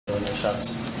and the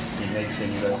shots he makes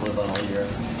and you guys live on all year.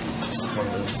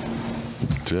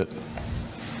 That's it.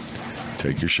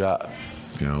 Take your shot.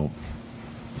 You know,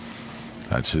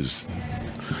 that's his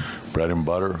bread and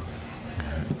butter.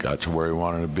 Got to where he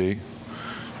wanted to be.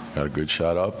 Got a good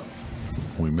shot up.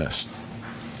 We missed.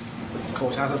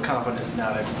 Coach, how's his confidence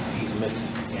now that he's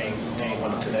missed game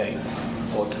one today,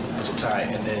 or to tie,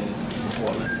 and then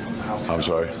Portland? I'm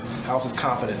sorry. How's his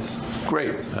confidence?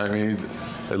 Great. I mean,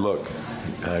 hey, look,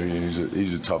 I mean,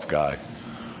 he's a tough guy.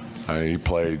 I mean, he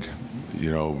played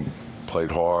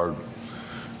hard,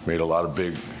 made a lot of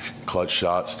big clutch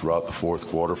shots throughout the fourth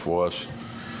quarter for us.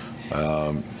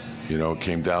 You know, it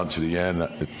came down to the end.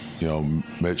 You know,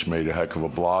 Mitch made a heck of a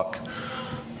block,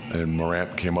 and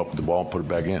Morant came up with the ball and put it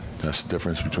back in. That's the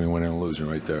difference between winning and losing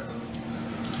right there.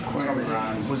 Quentin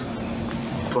Grimes.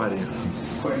 Go ahead, Ian.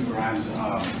 Quentin Grimes,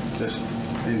 just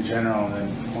in general, and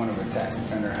then point of attack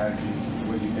defender,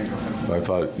 what do you think of him? I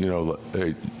thought, you know,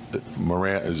 hey,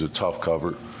 Morant is a tough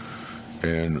cover,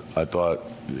 and I thought,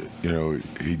 you know,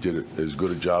 he did as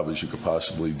good a job as you could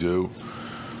possibly do.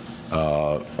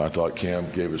 I thought Cam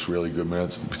gave us really good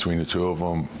minutes between the two of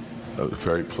them. I was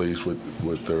very pleased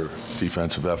with their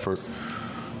defensive effort.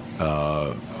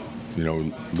 You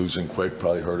know, losing quick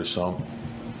probably hurt us some.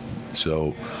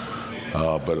 So,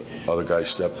 but other guys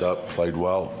stepped up, played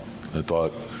well. I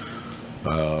thought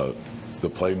the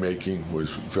playmaking was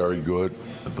very good.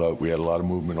 I thought we had a lot of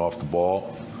movement off the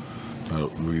ball.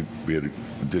 We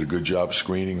did a good job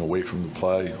screening away from the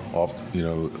play, off, you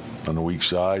know, on the weak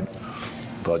side.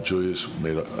 I thought Julius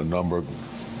made a number of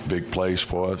big plays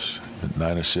for us,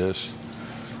 9 assists.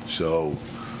 So,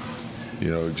 you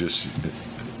know, just,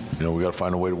 you know, we got to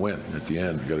find a way to win at the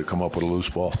end. We got to come up with a loose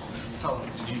ball.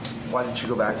 Why didn't you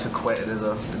go back to Quentin in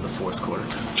the fourth quarter?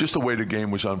 Just the way the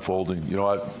game was unfolding. You know,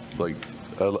 I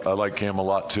like Cam a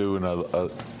lot too,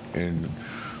 and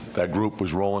that group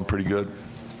was rolling pretty good.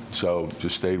 So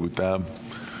just stayed with them.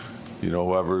 You know,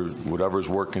 whatever's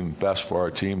working best for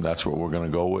our team, that's what we're going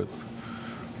to go with.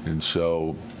 And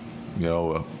so, you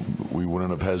know, we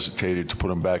wouldn't have hesitated to put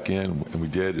them back in, and we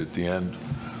did at the end.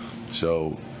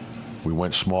 So we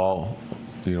went small,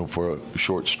 you know, for a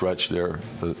short stretch there.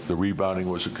 The rebounding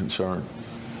was a concern.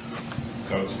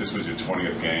 Coach, this was your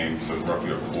 20th game, so it's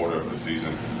roughly a quarter of the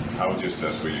season. How would you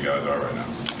assess where you guys are right now?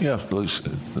 Yeah,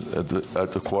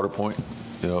 at the quarter point,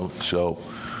 you know, so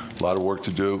a lot of work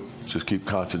to do. Just keep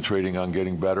concentrating on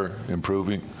getting better,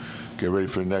 improving. Get ready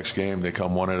for the next game. They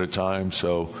come one at a time,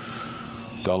 so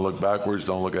don't look backwards,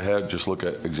 don't look ahead, just look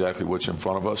at exactly what's in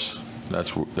front of us.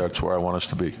 That's where I want us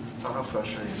to be. How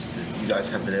frustrating is it that you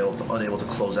guys have been unable to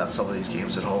close out some of these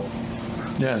games at home?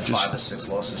 Yeah, 5 to 6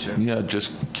 losses here. Yeah,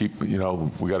 just keep, you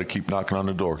know, we got to keep knocking on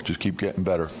the door. Just keep getting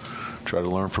better. Try to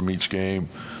learn from each game,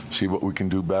 see what we can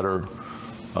do better,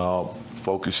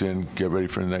 focus in, get ready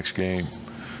for the next game.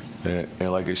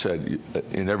 And like I said,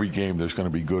 in every game there's going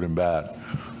to be good and bad.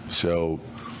 So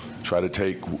try to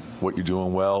take what you're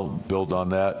doing well, build on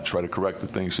that, try to correct the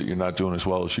things that you're not doing as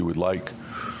well as you would like,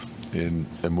 and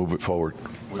move it forward.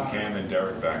 With Cam and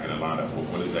Derek back in the lineup,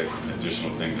 what is that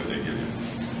additional thing that they give you?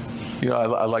 You know,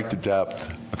 I like the depth.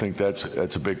 I think that's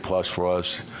a big plus for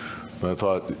us. But I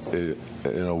thought, you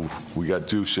know, we got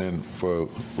Deuce in for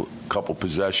a couple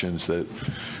possessions that,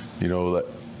 you know,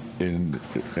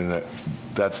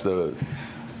 that's the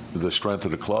strength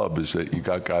of the club, is that you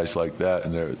got guys like that,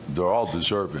 and they're all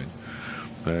deserving,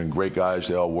 and great guys.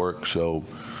 They all work. So,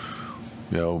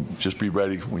 you know, just be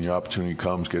ready when your opportunity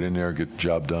comes. Get in there, get the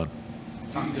job done.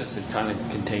 You guys had kind of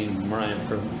contained Morant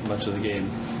for much of the game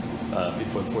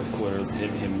before the fourth quarter.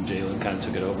 Him and Jalen kind of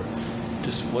took it over.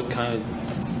 Just what kind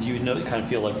of, do you know, kind of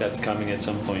feel like that's coming at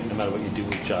some point, no matter what you do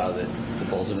with Ja, that the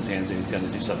ball's in his hands and he's going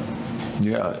to do something?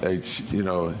 Yeah, it's, you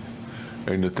know,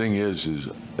 and the thing is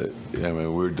I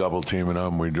mean, we're double teaming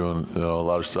him. We're doing, you know, a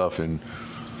lot of stuff, and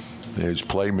his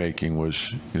playmaking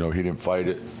was, you know, he didn't fight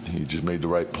it. He just made the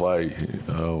right play.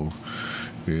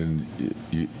 And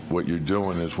what you're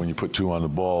doing is when you put 2 on the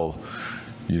ball,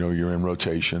 you know, you're in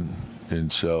rotation,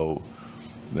 and so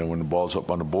then when the ball's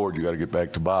up on the board, you got to get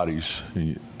back to bodies,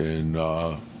 and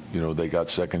you know, they got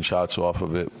second shots off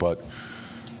of it, but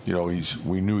you know,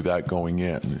 we knew that going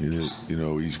in. You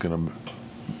know, he's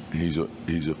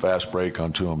a fast break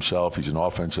unto himself. He's an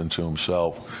offense unto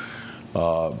himself,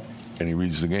 and he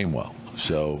reads the game well.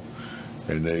 So,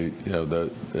 and they, you know,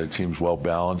 the team's well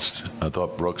balanced. I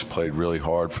thought Brooks played really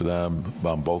hard for them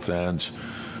on both ends.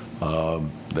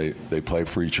 They play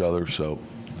for each other, so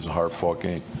was a hard-fought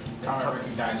game. Tom, I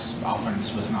recognize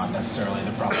offense was not necessarily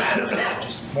the problem.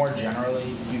 Just more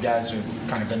generally, you guys are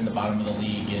kind of in the bottom of the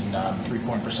league in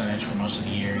three-point percentage for most of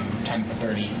the year. You were 10 for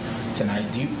 30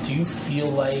 tonight. Do you feel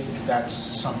like that's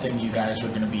something you guys are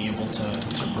going to be able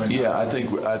to bring? Yeah, I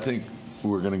think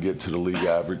we're going to get to the league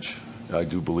average. I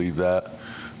do believe that.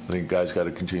 I think guys got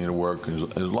to continue to work as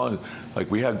long as, like,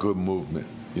 we had good movement.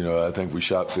 You know, I think we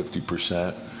shot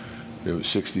 50%. It was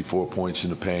 64 points in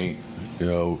the paint. You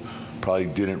know, probably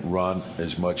didn't run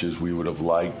as much as we would have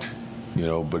liked. You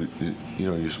know, but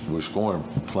we're scoring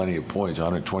plenty of points,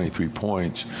 123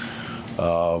 points.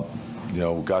 You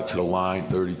know, got to the line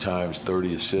 30 times,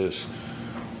 30 assists.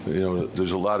 You know,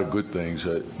 there's a lot of good things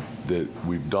that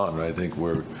we've done. I think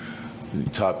we're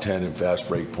top 10 in fast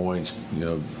break points. You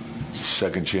know,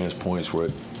 second chance points. We're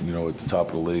at the top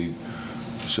of the league.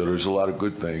 So there's a lot of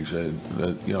good things, and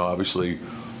you know, obviously,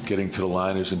 getting to the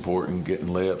line is important. Getting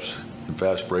layups and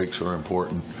fast breaks are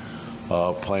important.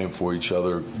 Playing for each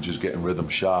other, just getting rhythm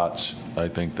shots. I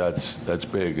think that's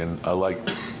big, and I like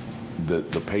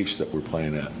the pace that we're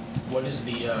playing at. What is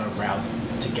the route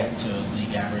to get to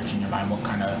league average in your mind?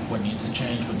 What needs to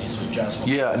change? What needs to adjust?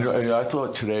 I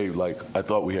thought today, I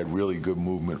thought we had really good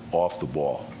movement off the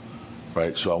ball,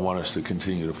 right? So I want us to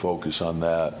continue to focus on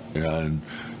that and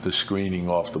the screening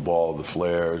off the ball, the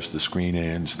flares, the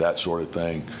screen-ins, that sort of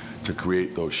thing, to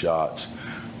create those shots.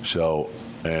 So,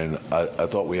 and I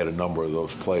thought we had a number of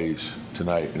those plays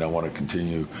tonight, and I want to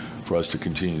continue for us to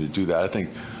continue to do that. I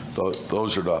think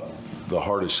those are the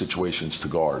hardest situations to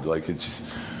guard. Like, it's,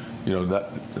 you know,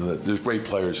 there's great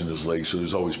players in this league, so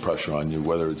there's always pressure on you,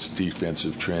 whether it's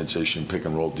defensive transition, pick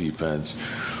and roll defense,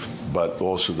 but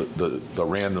also the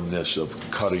randomness of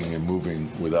cutting and moving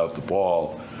without the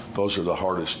ball. Those are the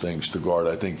hardest things to guard.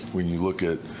 I think when you look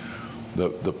at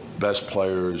the best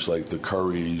players like the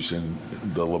Currys and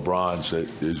the LeBrons,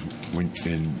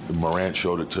 and Morant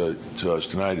showed it to us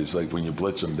tonight, is like when you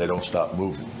blitz them, they don't stop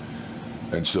moving.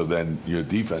 And so then your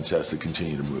defense has to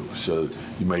continue to move. So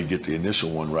you may get the initial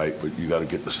one right, but you got to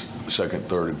get the second,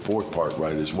 third, and fourth part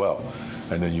right as well.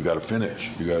 And then you got to finish.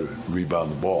 You got to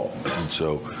rebound the ball. And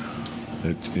so,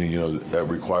 that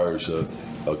requires a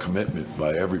commitment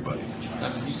by everybody.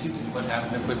 Did you see what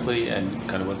happened quickly and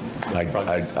kind of what?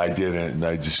 I didn't, and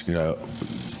I just,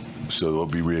 so they'll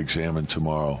be re-examined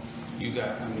tomorrow. You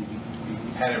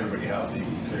had everybody healthy. You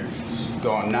could have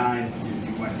gone 9,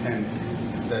 you went 10.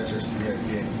 Is that just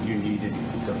you needed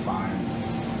to find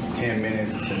 10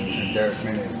 minutes and Derek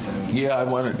minutes? Yeah, I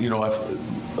wanted,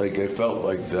 I felt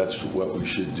like that's what we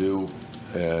should do,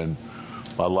 and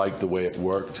I liked the way it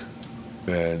worked,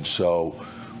 and so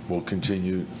we'll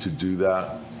continue to do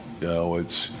that.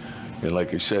 And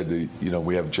like I said,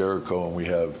 we have Jericho and we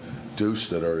have Deuce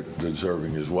that are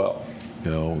deserving as well,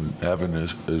 Evan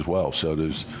as well. So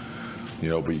there's,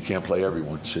 but you can't play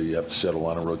everyone, so you have to settle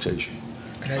on a rotation.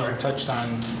 I know you touched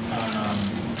on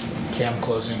Cam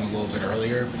closing a little bit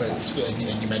earlier,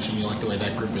 and you mentioned you like the way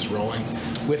that group is rolling.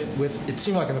 With it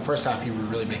seemed like in the first half you were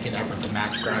really making an effort to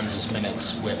match Grimes'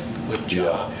 minutes with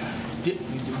Ja. Yeah.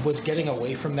 Was getting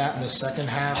away from that in the second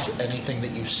half anything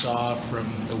that you saw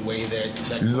from the way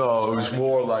that No, it was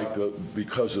more like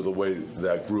because of the way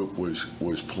that group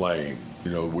was playing.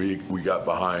 We got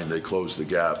behind, they closed the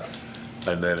gap,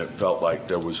 and then it felt like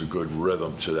there was a good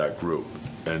rhythm to that group.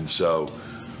 And so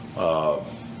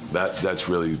that's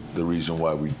really the reason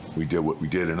why we did what we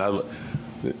did. And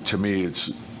to me,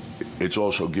 it's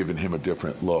also given him a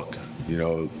different look.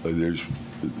 There's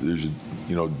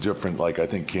different, like I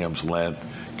think Cam's length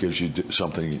gives you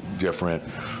something different.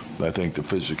 I think the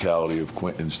physicality of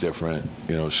Quentin's different,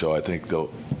 so I think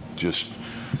they'll just,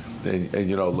 and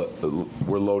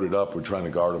we're loaded up, we're trying to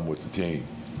guard him with the team.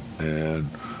 And,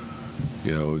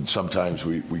 sometimes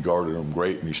we guarded him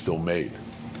great and he still made.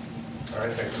 All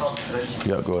right, thanks, Tom.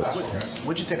 Yeah, go ahead.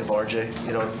 What'd you think of RJ?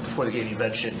 Before the game you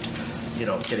mentioned,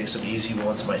 getting some easy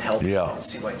ones might help. Yeah. It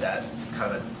seemed like that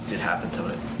kind of did happen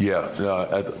tonight. Yeah,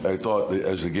 I thought that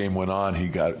as the game went on, he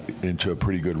got into a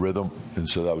pretty good rhythm, and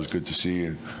so that was good to see.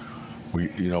 And we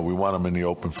want him in the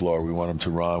open floor. We want him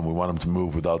to run. We want him to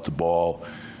move without the ball.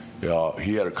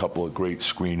 He had a couple of great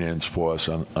screen-ins for us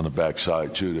on the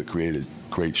backside too that created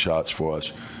great shots for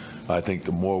us. I think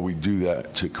the more we do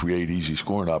that to create easy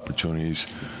scoring opportunities,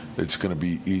 it's going to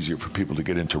be easier for people to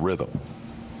get into rhythm.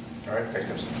 All right, thanks,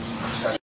 Tim.